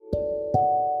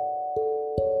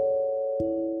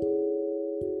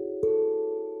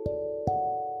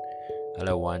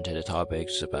hello one to the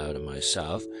topics about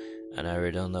myself, and I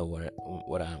really don't know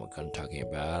what I'm going to talking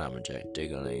about. I'm just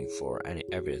digging for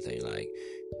everything like.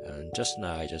 And just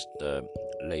now, I just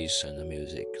listen to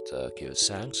music to give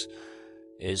thanks.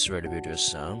 It's really beautiful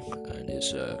song, and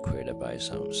it's created by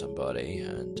somebody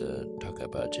and talk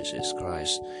about Jesus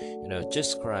Christ.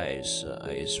 Jesus Christ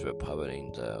is very popular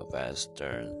in the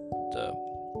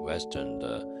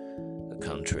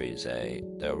countries. They're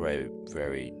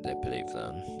they believe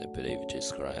them. They believe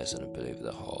Jesus Christ, and they believe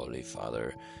the Holy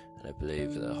Father, and they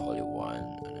believe the Holy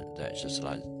One, and that's just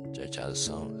like the just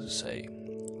song say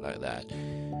like that.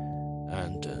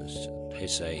 And he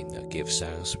say, give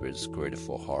thanks with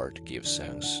grateful heart, give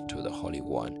thanks to the Holy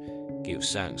One, give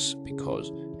thanks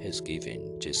because He's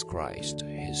given Jesus Christ,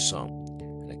 His Son,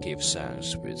 and give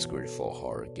thanks with grateful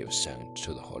heart, give thanks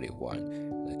to the Holy One,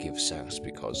 and give thanks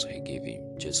because He gave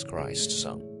him Jesus Christ's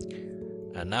Son.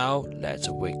 And now let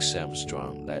the weak Sam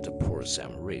strong, let the poor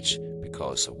Sam rich,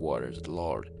 because of what the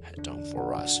Lord has done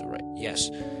for us. Right? Yes,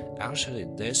 actually,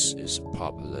 this is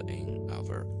popular in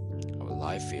our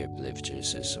life. We believe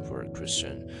Jesus for a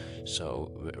Christian,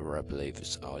 so we believe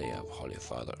it's only of Holy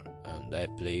Father, and I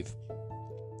believe,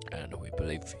 and we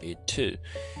believe it too.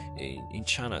 In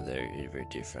China, there is very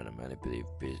different. Many believe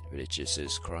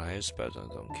Jesus Christ, but I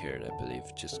don't care. They believe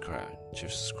Jesus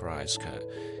Christ can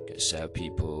save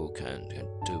people, can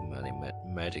do many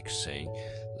magic things,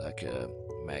 like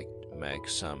make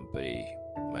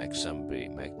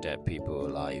dead people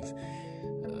alive.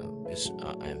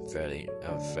 I'm very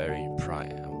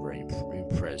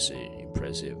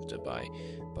impressive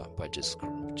by Jesus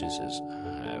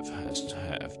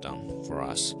have done for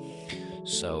us.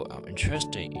 So I'm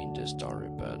interested in this story,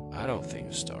 but I don't think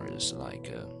the story is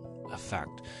like a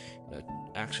fact.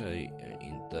 Actually,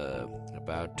 in the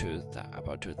about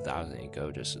 2000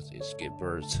 ago, Jesus gave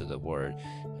birth to the Word,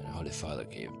 and Holy Father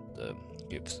gave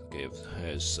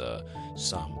his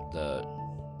son the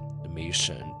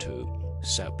mission to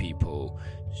save people,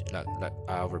 like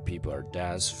our people are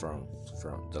dead from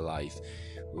the life.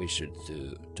 We should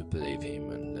to believe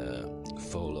him and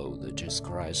follow the Jesus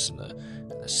Christ and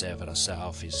save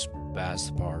ourselves is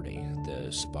best part in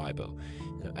this Bible.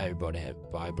 Everybody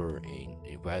have Bible in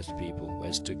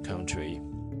Western country,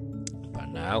 but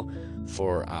now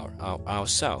for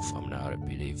ourselves, I'm not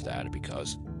believe that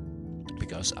because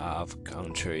our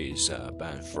countries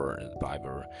ban for the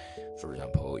Bible. For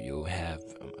example, you have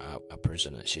a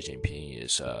President Xi Jinping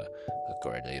is a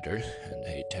great leader, and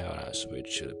he tells us we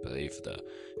should believe the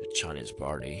Chinese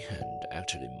party, and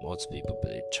actually most people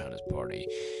believe Chinese party.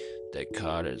 They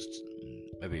call it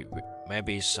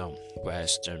maybe some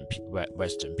Western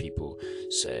people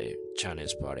say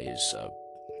Chinese party is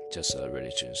just a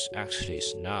religion. Actually,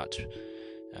 it's not.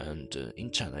 And in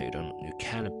China, you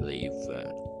can't believe,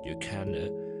 you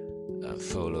can't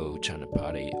follow China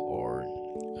party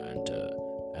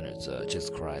and it's Jesus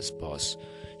Christ boss.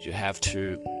 You have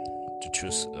to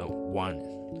choose one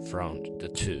from the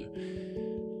two.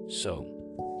 So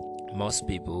most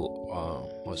people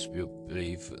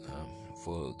believe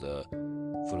follow the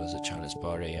Chinese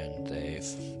party, and they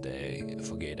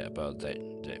forget about that.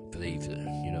 They believe that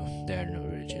there are no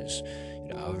religions.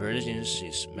 Our religions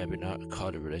is maybe not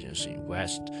called religions in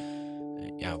West.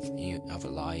 Of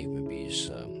life, maybe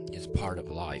it's part of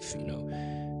life.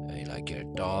 Like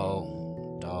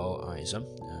Taoism,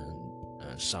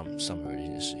 and some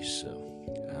religions is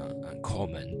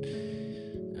uncommon,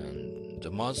 and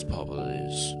the most popular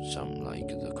is some like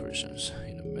the Christians.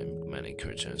 Many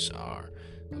Christians are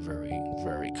very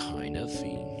very kind of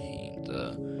in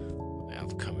the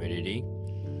community.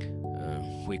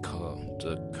 We call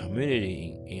the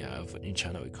community in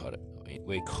China. We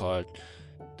call it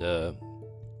the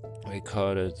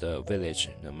village.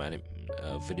 Many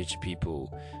village people,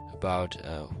 about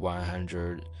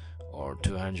 100 or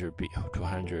 200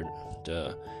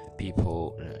 the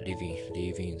people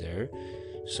living there.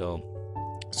 So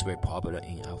it's very popular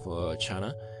in our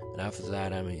China. And after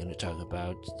that, I'm going to talk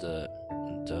about the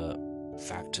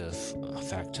factor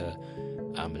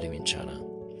I'm living in China.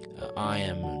 I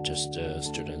am just a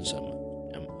student.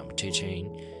 I'm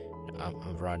teaching.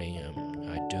 I'm writing.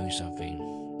 I'm doing something.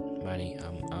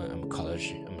 I'm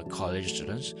a college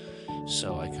student,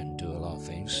 so I can do a lot of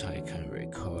things. I can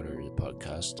record a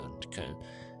podcast and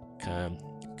can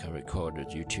record a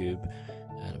YouTube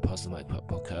and post my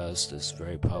podcast. Is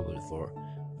very popular for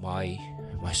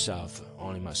myself.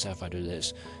 Only myself I do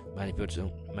this. Many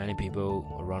people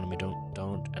around me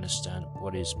don't understand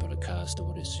what is podcast,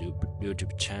 what is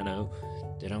YouTube channel.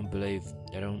 They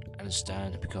don't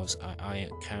understand because I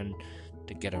can't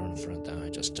get in front of them. I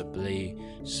just believe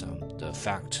the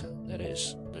fact that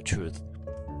is the truth.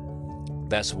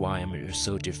 That's why I'm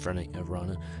so different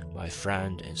around my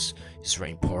friend. It's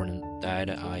very important that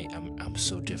I'm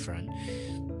so different.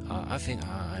 I think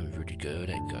I'm really good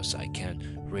because I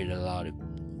can read a lot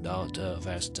about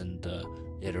Western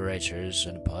literatures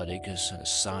and politics and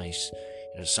science.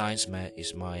 Science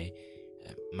is my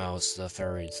most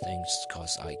favorite things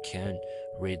because I can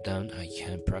read them, I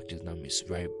can practice them. It's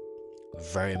very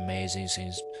amazing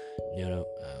things.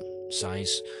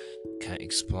 Science can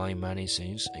explain many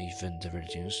things, even the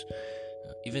religions,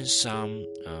 even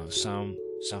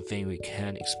something we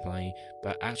can't explain.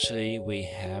 But actually, we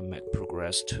have made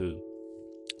progress to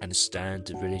understand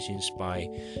the religions by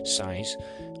science,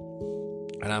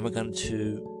 and I'm going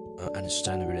to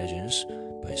understand the religions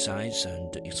by science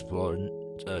and explore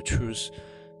the truth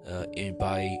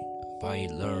by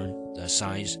learn the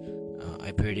science.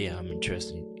 I'm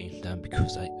interested in them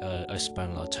because I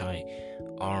spend a lot of time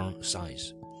on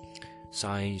science.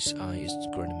 Science is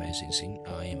a great amazing thing.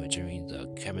 I am enjoying the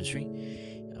chemistry.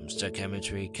 Study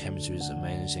chemistry. Chemistry is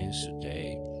amazing.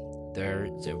 They're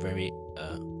very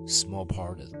small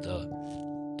part of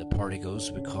the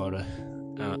particles we call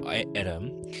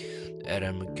atom.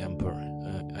 Atom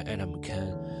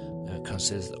can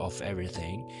consist of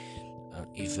everything.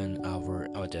 Even our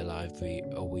daily life,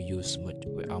 we use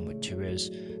our materials,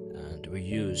 and we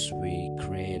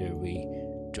create, we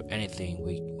do anything.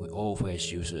 We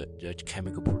always use the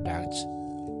chemical products,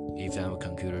 even our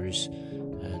computers,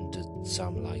 and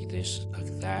some like this, like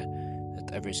that.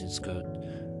 And everything's good,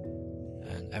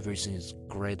 and everything is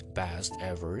great, best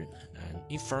ever. And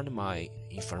in front of my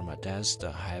desk,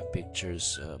 I have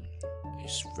pictures.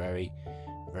 It's very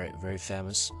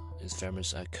famous. It's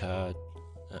famous.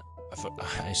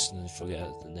 I suddenly forget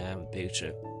the name of the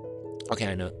picture. Okay,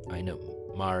 I know.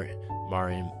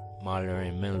 Marilyn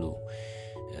Monroe.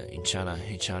 In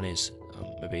Chinese,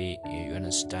 maybe you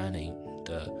understanding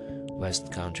the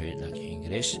West country like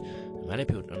English. Many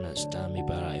people don't understand me,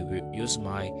 but I will use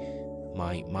my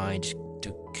mind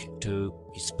to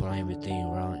explain everything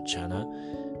around China.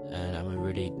 And I'm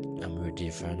really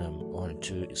different. I want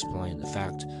to explain the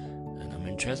fact, and I'm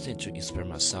interested to express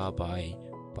myself by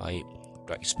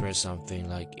express something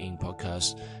like in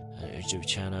podcast and YouTube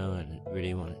channel, and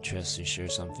really want to share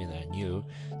something that I knew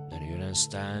that you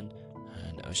understand,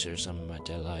 and I'll share some of my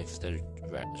daily life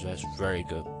that's very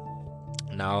good.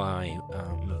 Now I'm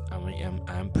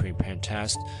preparing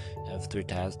tests. I have 3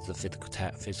 tests: the physical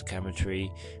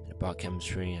chemistry, the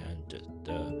biochemistry, and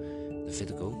the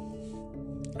physical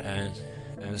and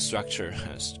structure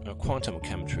has quantum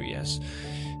chemistry. Yes.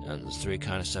 And the 3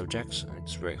 kind of subjects.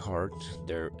 It's very hard.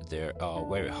 They're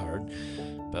very hard.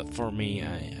 But for me,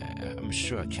 I'm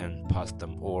sure I can pass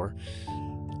them, or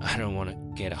I don't want to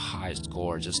get a high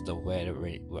score just the way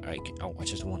I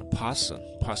just want to pass them.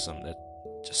 That's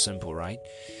just simple, right?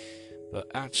 But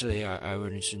actually, I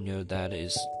really need to know that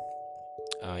is.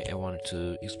 I wanted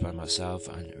to explain myself,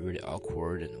 and really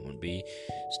awkward, and want to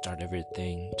start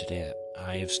everything today.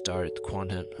 I have started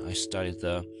quantum. I studied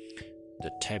the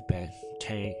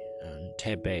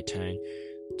Tibetan,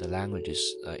 the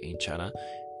languages in China.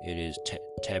 It is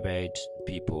Tibet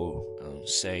people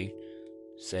say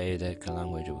that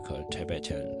language we call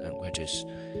Tibetan languages,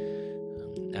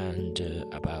 and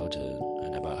about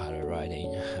how to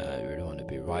writing. I really want to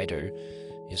be a writer,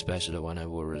 especially when I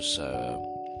was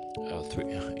 3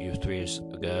 years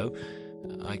ago.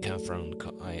 I came from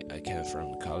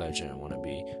college, and I want to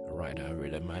be a writer. I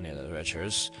read many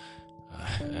literatures,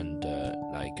 and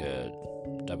like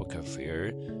Double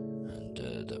Career, and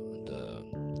the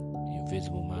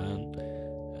Invisible Man,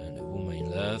 and A Woman in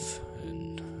Love,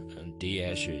 and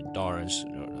D.H. Lawrence,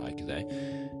 like that,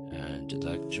 and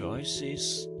like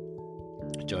Joyce's,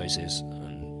 and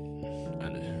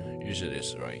usually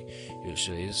is right.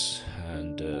 Usually is,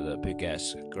 and the Great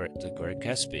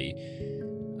Gatsby,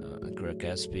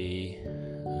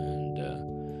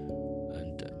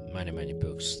 and many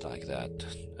books like that.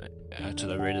 I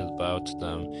actually read about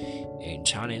them in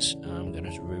Chinese. I'm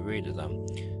gonna reread them,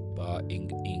 but in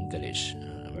English.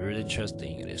 I'm really interested in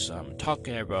English, so I'm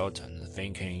talking about and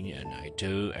thinking, and I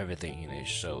do everything in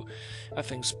English. So I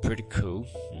think it's pretty cool,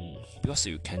 because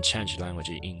you can change language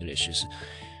in English.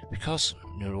 Because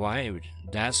you know why?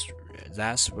 That's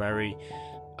very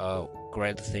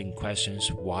great thing.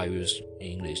 Questions why use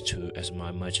English too as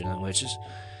my major languages?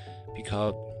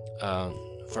 Because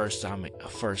first I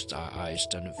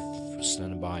stand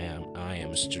by I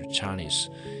am still Chinese,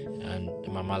 and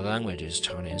my language is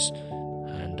Chinese,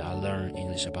 and I learned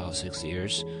English about 6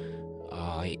 years.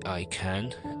 I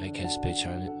can speak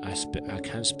Chinese. I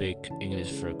can speak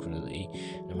English frequently,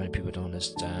 and many people don't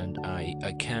understand. I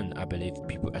believe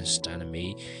people understand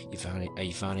me. If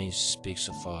I speak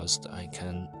so fast, I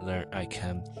can learn. I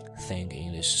can think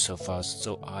English so fast,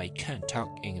 so I can talk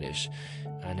English.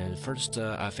 And then first,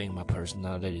 I think my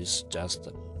personality is just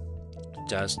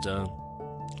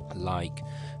like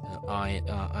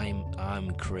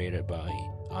I'm created by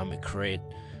I'm a creator,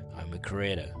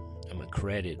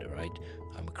 right?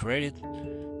 I'm created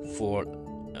for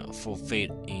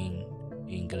fit in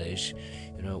English.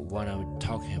 When I'm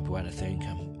talking about a thing,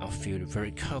 I feel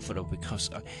very comfortable because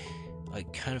I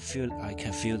can feel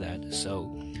that.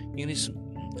 So English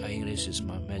is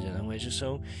my major language,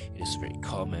 so it is very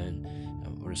common. I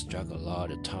struggle a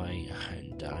lot of time,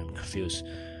 and I'm confused.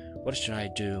 What should I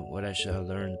do? What I should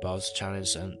learn both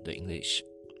Chinese and the English?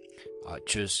 I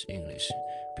choose English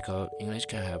because English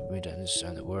can help me to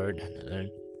understand the word and learn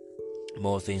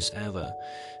more things ever.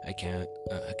 I can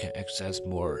access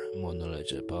more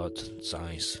knowledge about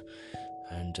science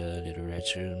and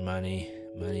literature.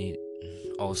 Many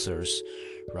authors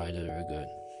write very good,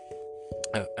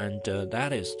 and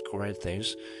that is great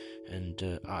things. And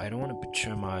I don't want to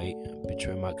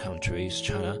betray my country's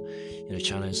China.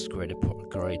 China is great people.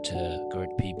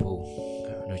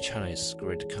 China is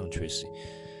great countries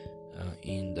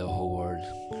in the whole world.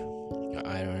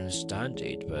 I don't understand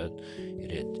it, but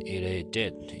it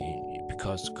did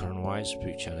because current-wise,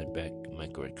 China back my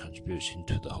great contribution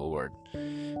to the whole world.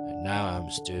 And now I'm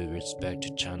still respect to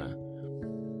China.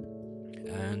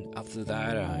 And after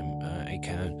that, I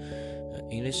can.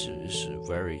 English is a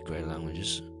very great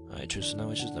language. I choose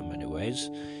languages in many ways.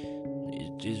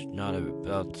 It is not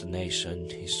about the nation,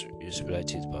 it's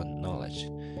related about knowledge.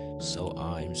 So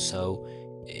I'm so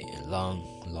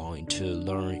longing to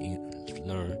learn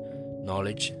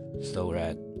knowledge, so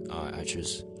that I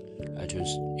choose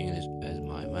English as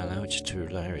my language to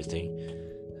learn everything.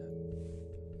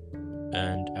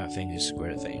 And I think it's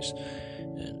great things.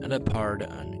 Another part,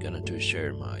 I'm gonna to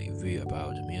share my view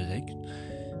about music.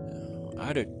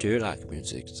 I do like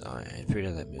music. I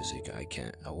really like music. I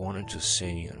wanted to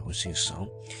sing and sing song,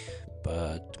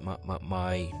 but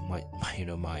my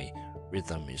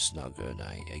rhythm is not good.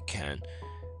 I can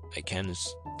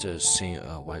just sing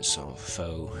one song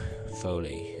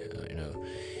fully.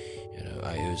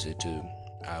 I use it to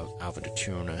out of the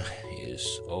tune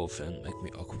is often make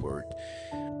me awkward,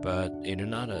 but it's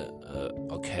not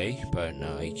okay. But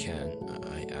now I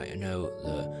know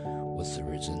what's the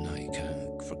reason I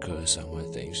can focus on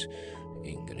one things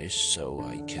English, so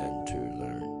I can to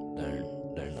learn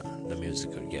the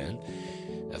music again.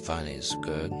 I find it's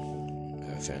good.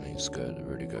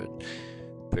 Really good,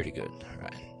 pretty good,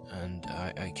 right? And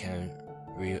I can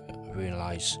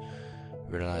realize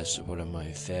what am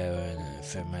my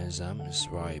feminism is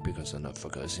right, because I'm not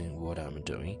focusing what I'm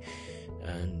doing.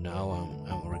 And now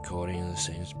I'm recording the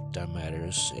things that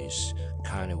matters is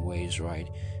kind of ways, right?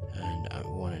 And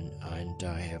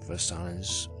I have a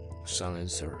silence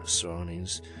or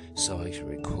surroundings, so I can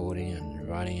recording and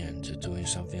writing and doing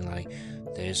something like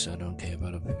this. I don't care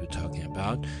about what people talking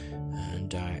about,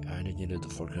 and I need to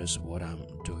focus what I'm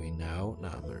doing now.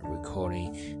 Now I'm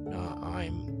recording. Now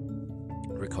I'm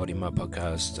recording my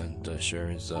podcast and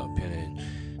sharing the opinion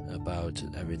about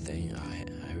everything I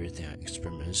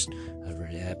experienced. I'm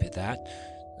really happy that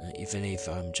even if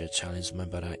I'm just Chinese man,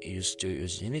 but I used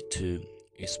it to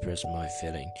express my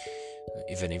feeling.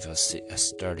 Even if I've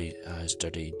studied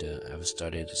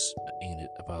in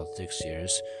about 6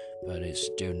 years, but it's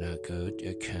still not good.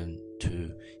 I can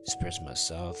to express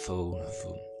myself full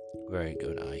very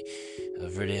good. I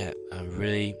have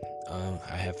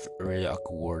really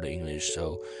awkward English,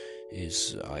 so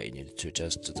I need to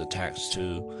just the text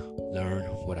to learn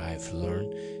what I've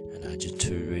learned, and I just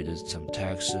to read some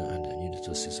text, and I need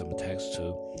to see some text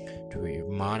to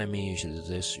remind me you should do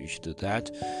this, you should do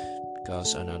that,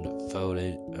 because I'm not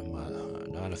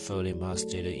fully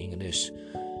mastered English.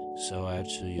 So I have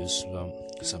to use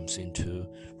something to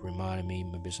remind me,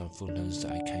 maybe some footnotes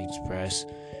that I can express,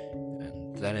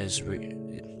 and that is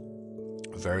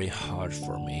very hard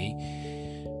for me.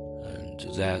 And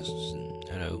that's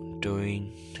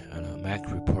doing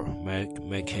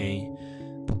making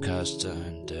podcast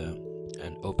and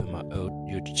open my own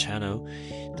YouTube channel.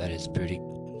 That is pretty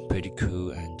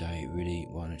cool, and I really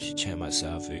wanted to change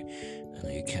myself.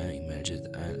 And you can imagine,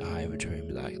 and I have a dream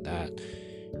like that.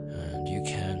 And you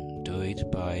can do it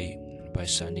by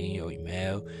sending your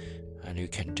email, and you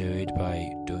can do it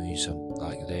by doing something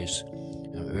like this.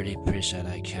 I'm really appreciate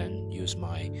I can use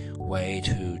my way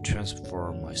to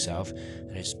transform myself,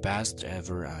 and it's best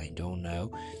ever. I don't know,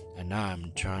 and now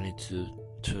I'm trying to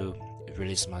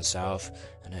release myself,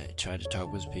 and I try to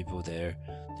talk with people there.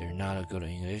 They're not good at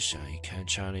English. I can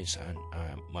Chinese, and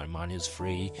my mind is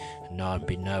free, and not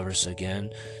be nervous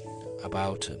again.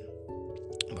 About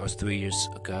 3 years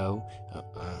ago,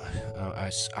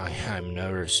 I'm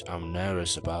nervous. I'm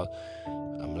nervous about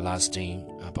lasting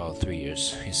about 3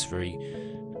 years. It's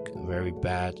very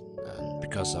bad,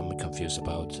 because I'm confused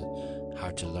about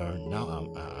how to learn. Now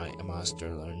I master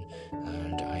learn,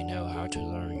 and I know how to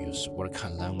learn, use what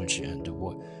kind of language, and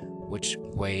which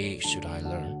way should I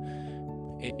learn.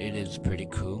 It is pretty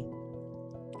cool.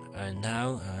 And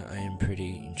now I am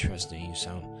pretty interested in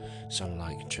some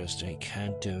like interesting. I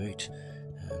can't do it,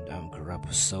 and I'm grew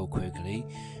up so quickly.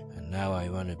 And now I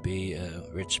want to be a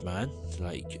rich man.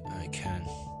 Like I can,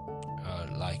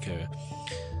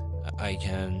 I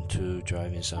can to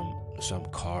driving some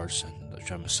cars and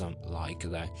drive some like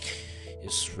that.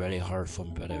 It's really hard for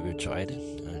me, but I will try it.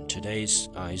 And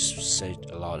I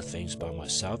said a lot of things about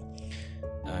myself,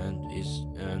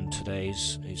 and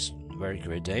today's is very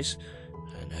great days.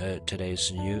 And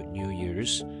today's New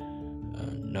Year's.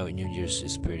 No, New Year's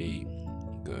is pretty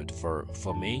good for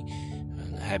me.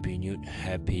 And happy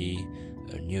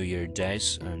New Year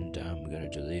days. And I'm gonna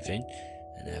do leaving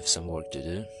and have some work to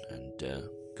do. And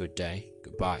good day.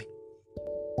 Goodbye.